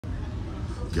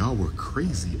Y'all were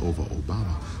crazy over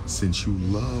Obama. Since you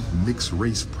love mixed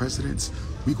race presidents,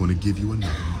 we're going to give you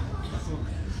another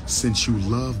one. Since you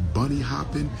love bunny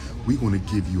hopping, we're going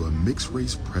to give you a mixed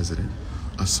race president,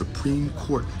 a Supreme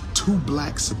Court, 2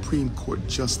 black Supreme Court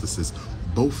justices,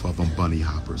 both of them bunny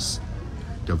hoppers.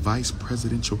 The vice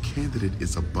presidential candidate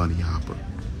is a bunny hopper.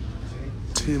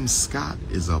 Tim Scott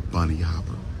is a bunny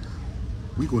hopper.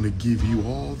 We're going to give you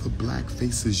all the black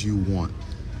faces you want,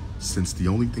 since the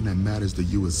only thing that matters to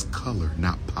you is color,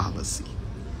 not policy.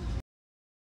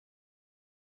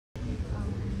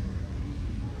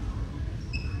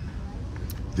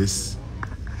 This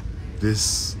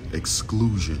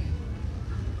exclusion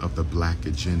of the black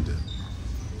agenda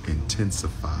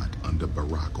intensified under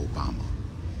Barack Obama.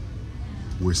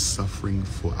 We're suffering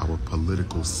for our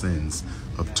political sins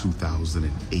of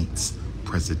 2008's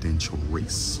presidential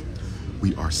race.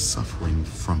 We are suffering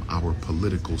from our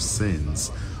political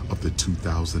sins of the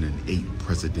 2008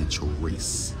 presidential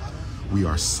race. We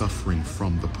are suffering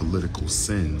from the political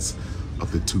sins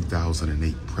of the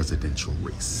 2008 presidential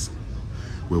race,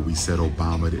 where we said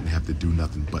Obama didn't have to do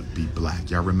nothing but be black.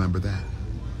 Y'all remember that?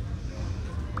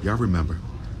 Y'all remember?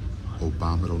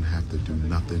 Obama don't have to do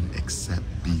nothing except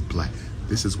be black.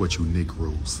 This is what you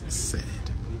Negroes said.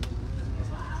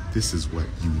 This is what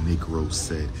you Negroes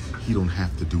said. He don't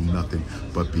have to do nothing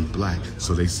but be black.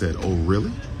 So they said, oh,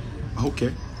 really?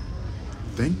 Okay.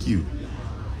 Thank you.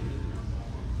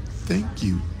 Thank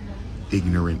you,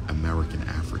 ignorant American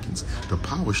Africans. The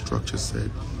power structure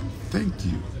said, thank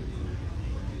you,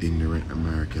 ignorant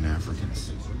American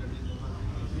Africans.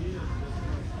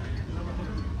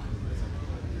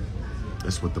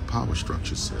 That's what the power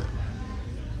structure said.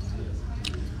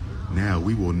 Now,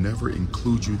 we will never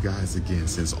include you guys again,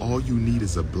 since all you need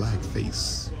is a black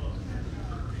face.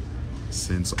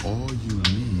 Since all you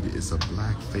need is a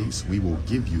black face, we will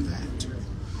give you that.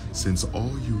 Since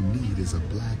all you need is a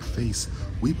black face,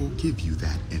 we will give you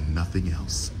that and nothing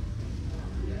else.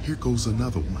 Here goes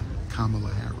another one,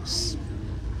 Kamala Harris.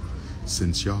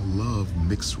 Since y'all love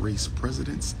mixed race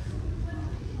presidents,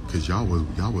 because y'all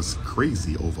was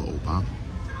crazy over Obama.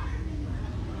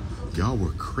 Y'all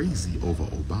were crazy over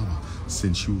Obama.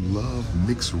 Since you love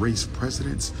mixed race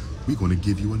presidents, we're going to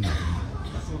give you another one.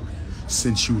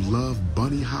 Since you love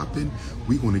bunny hopping,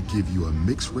 we're going to give you a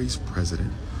mixed race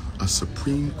president, a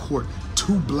Supreme Court,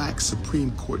 2 black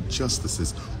Supreme Court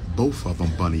justices, both of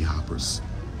them bunny hoppers.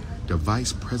 The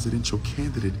vice presidential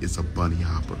candidate is a bunny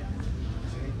hopper.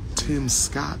 Tim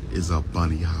Scott is a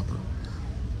bunny hopper.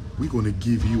 We're going to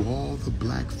give you all the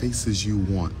black faces you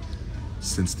want,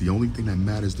 since the only thing that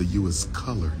matters to you is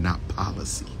color, not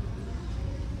policy.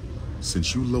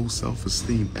 Since you low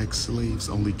self-esteem ex-slaves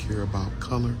only care about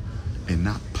color and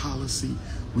not policy,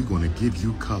 we're going to give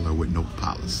you color with no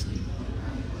policy.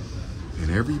 And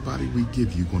everybody we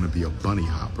give you going to be a bunny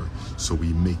hopper, so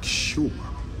we make sure,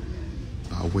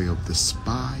 by way of the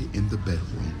spy in the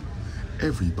bedroom,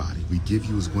 everybody we give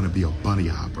you is going to be a bunny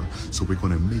hopper, so we're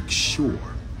going to make sure,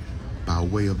 by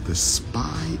way of the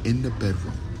spy in the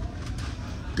bedroom,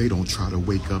 they don't try to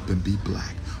wake up and be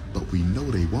black. But we know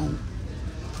they won't,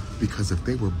 because if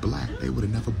they were black, they would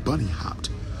have never bunny hopped.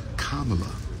 Kamala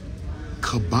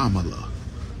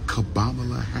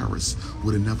Harris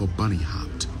would have never bunny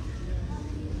hopped.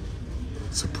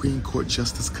 Supreme Court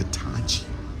Justice Ketanji,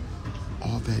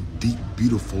 all that deep,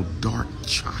 beautiful, dark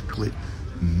chocolate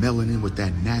melanin with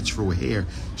that natural hair,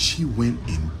 she went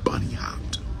and bunny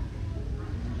hopped.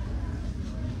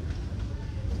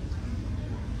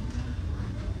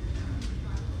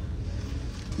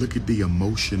 Look at the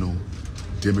emotional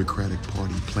Democratic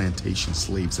Party plantation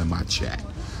slaves in my chat.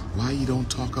 Why you don't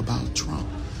talk about Trump?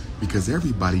 Because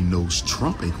everybody knows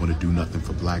Trump ain't going to do nothing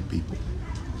for black people.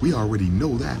 We already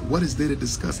know that. What is there to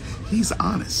discuss? He's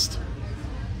honest.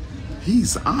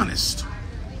 He's honest.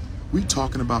 We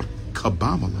talking about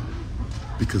Kamala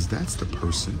because that's the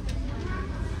person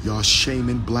y'all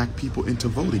shaming black people into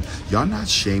voting. Y'all not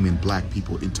shaming black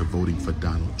people into voting for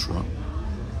Donald Trump.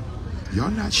 Y'all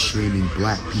not shaming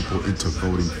black people into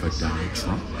voting for Donald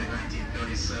Trump.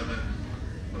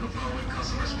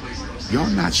 Y'all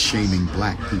not shaming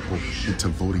black people into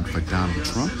voting for Donald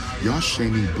Trump. Y'all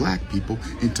shaming black people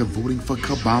into voting for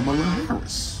Kamala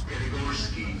Harris.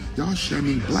 Y'all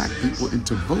shaming black people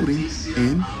into voting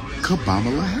in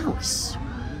Kamala Harris.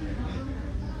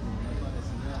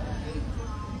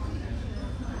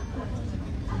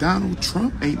 Donald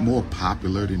Trump ain't more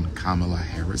popular than Kamala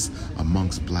Harris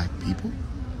amongst black people.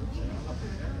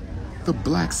 The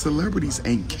black celebrities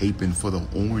ain't caping for the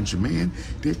orange man.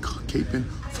 They're caping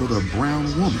for the brown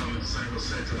woman.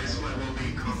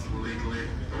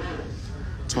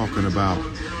 Talking about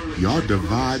Y'all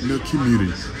dividing the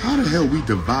community. How the hell we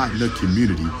dividing the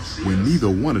community when neither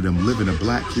one of them live in a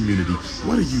black community?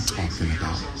 What are you talking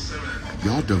about?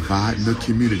 Y'all dividing the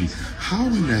community. How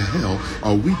in the hell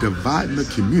are we dividing the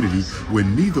community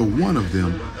when neither one of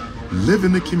them live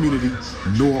in the community,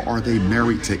 nor are they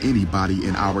married to anybody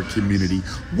in our community?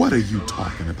 What are you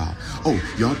talking about? Oh,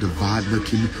 y'all dividing the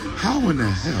community. How in the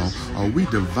hell are we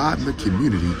dividing the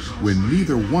community when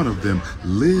neither one of them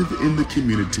live in the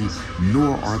community,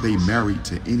 nor are they married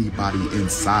to anybody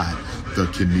inside the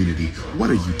community? What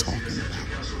are you talking about?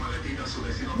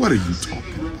 What are you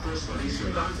talking about?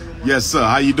 Yes, sir.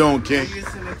 How you doing, King?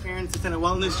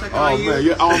 Oh, man.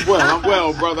 Yeah, I'm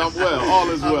well, brother. I'm well. All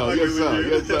is well. Yes, sir.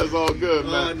 Yes, sir. It's all good,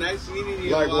 man. Nice meeting you.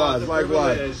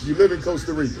 Likewise. You live in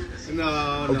Costa Rica?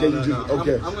 No. Okay,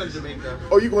 okay. I'm going to Jamaica.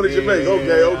 Oh, you going to Jamaica?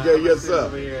 Okay. Yes, sir.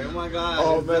 Oh, my God.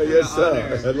 Oh, man. Yes,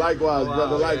 sir. Likewise,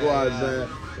 brother. Likewise, man.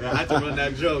 Yeah, I had to run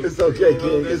that joke. It's okay,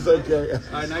 King. It's okay. All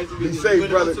right, nice to meet you. Be safe,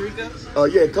 brother. Costa Rica?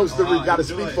 Yeah, Costa Rica. Got to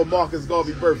speak for Marcus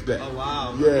Garvey's birthday. Oh,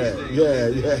 wow. Yeah.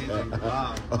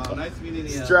 Wow. Nice meeting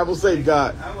you. Travel safe,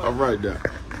 God. All right, now.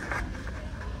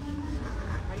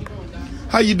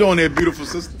 How you doing there, beautiful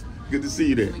sister? Good to see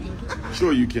you there.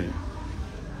 Sure you can.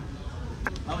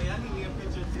 Oh, yeah, I need to get a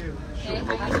picture, too. Sure.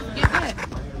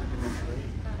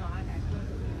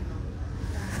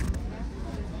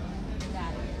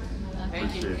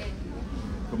 Thank you.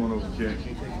 Come on over, Ken.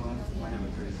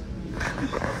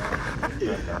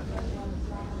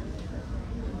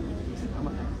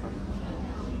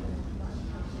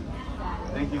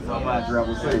 Thank you so much.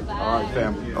 Travel safe. All right,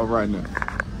 family. All right, now.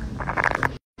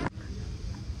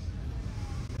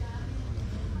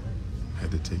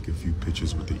 Had to take a few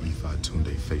pictures with the Ifa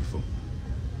Tunde faithful.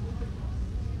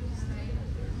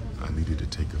 I needed to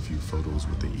take a few photos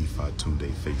with the Ifa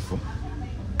Tunde faithful.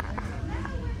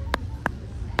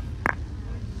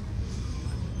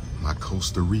 My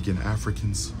Costa Rican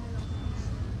Africans,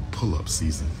 pull-up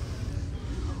season.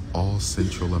 All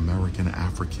Central American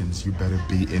Africans, you better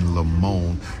be in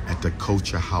Limon at the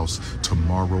Culture House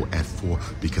tomorrow at 4,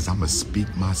 because I'm going to speak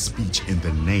my speech in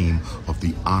the name of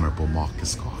the Honorable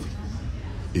Marcus Garvey.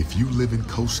 If you live in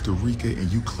Costa Rica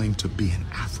and you claim to be an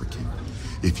African,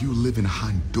 if you live in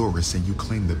Honduras and you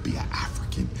claim to be an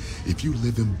African, if you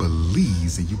live in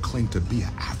Belize and you claim to be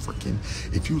an African,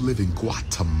 if you live in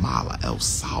Guatemala, El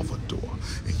Salvador,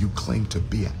 and you claim to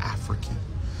be an African,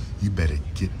 you better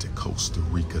get to Costa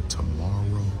Rica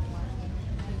tomorrow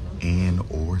and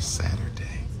or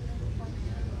Saturday.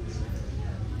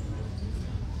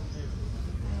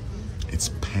 It's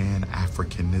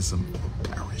Pan-Africanism or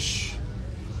perish.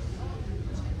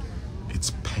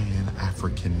 It's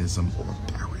Pan-Africanism or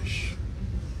perish.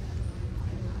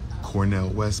 Cornel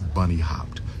West bunny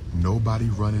hopped. Nobody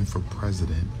running for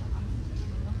president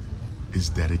is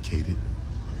dedicated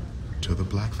to the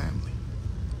black family.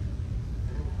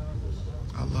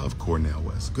 I love Cornel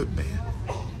West, good man,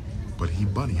 but he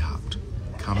bunny hopped.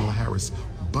 Kamala Harris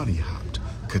bunny hopped.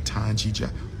 Ketanji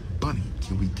Jack bunny.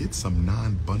 Can we get some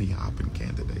non-bunny hopping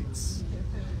candidates?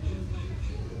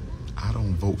 I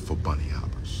don't vote for bunny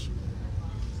hoppers.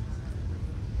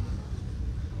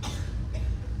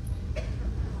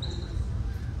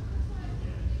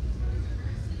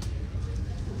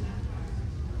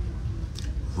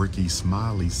 Ricky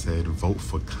Smiley said vote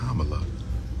for Kamala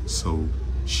so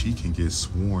she can get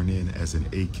sworn in as an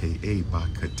AKA by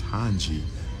Ketanji,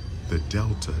 the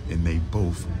Delta, and they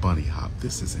both bunny hop.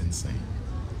 This is insane.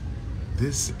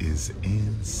 This is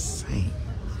insane.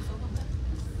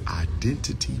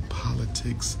 Identity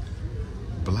politics,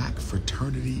 black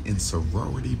fraternity and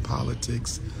sorority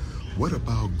politics. What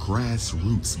about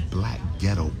grassroots black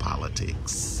ghetto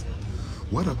politics?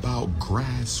 What about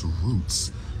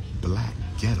grassroots black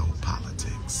ghetto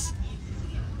politics?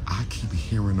 I keep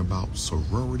hearing about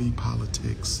sorority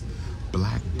politics,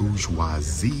 black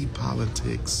bourgeoisie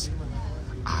politics,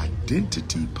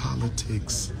 identity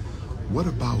politics. What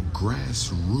about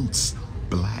grassroots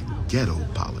black ghetto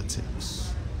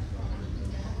politics?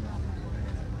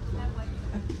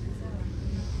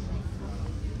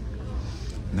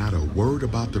 Not a word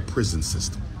about the prison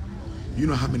system. You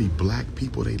know how many black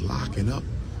people they locking up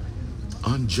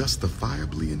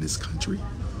unjustifiably in this country?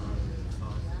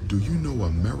 Do you know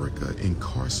America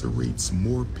incarcerates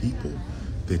more people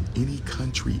than any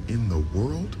country in the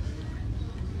world?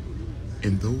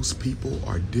 And those people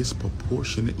are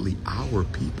disproportionately our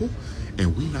people,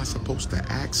 and we're not supposed to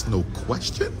ask no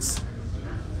questions?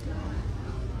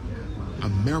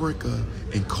 America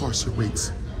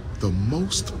incarcerates the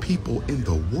most people in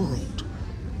the world,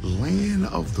 land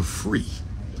of the free.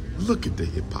 Look at the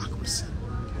hypocrisy.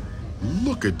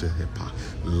 Look at the hip-hop.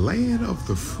 Land of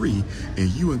the free, and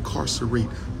you incarcerate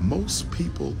most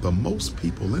people, the most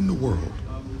people in the world,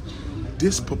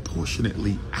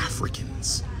 disproportionately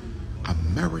Africans,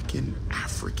 American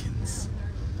Africans.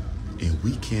 And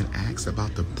we can't ask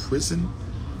about the prison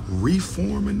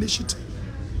reform initiative.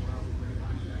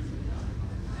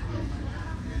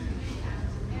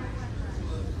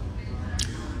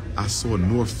 I saw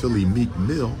North Philly Meek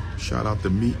Mill, shout out to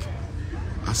Meek.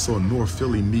 I saw North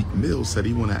Philly Meek Mill said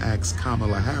he want to ask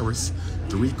Kamala Harris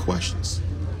 3 questions.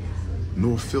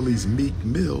 North Philly's Meek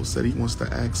Mill said he wants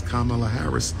to ask Kamala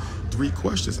Harris 3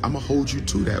 questions. I'm going to hold you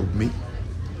to that, Meek.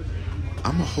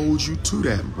 I'm going to hold you to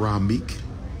that, Meek.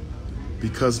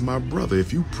 Because, my brother,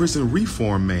 if you prison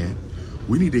reform, man,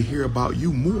 we need to hear about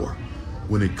you more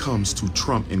when it comes to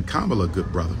Trump and Kamala,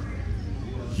 good brother.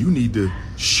 You need to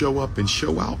show up and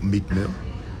show out, Meek Mill.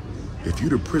 If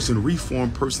you're the prison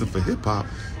reform person for hip-hop,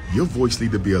 your voice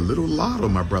need to be a little louder,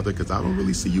 my brother, because I don't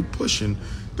really see you pushing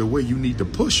the way you need to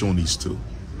push on these two.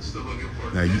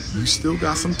 Now, you still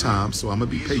got some time, so I'm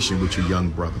going to be patient with you, young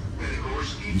brother.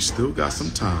 You still got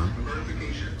some time,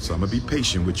 so I'm going to be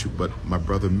patient with you. But my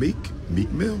brother Meek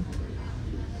Mill,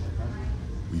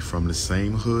 we from the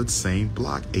same hood, same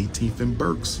block, 18th and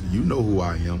Berks. You know who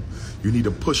I am. You need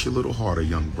to push a little harder,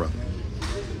 young brother.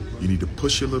 You need to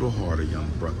push a little harder, young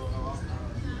brother.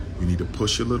 You need to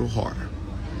push a little harder.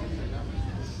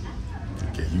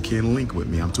 Okay, you can't link with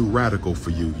me. I'm too radical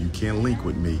for you. You can't link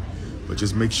with me. But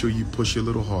just make sure you push a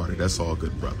little harder. That's all,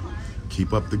 good brother.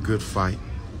 Keep up the good fight.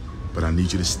 But I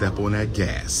need you to step on that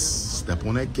gas. Step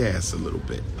on that gas a little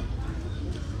bit.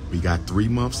 We got 3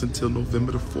 months until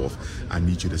November the 4th. I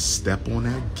need you to step on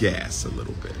that gas a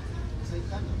little bit.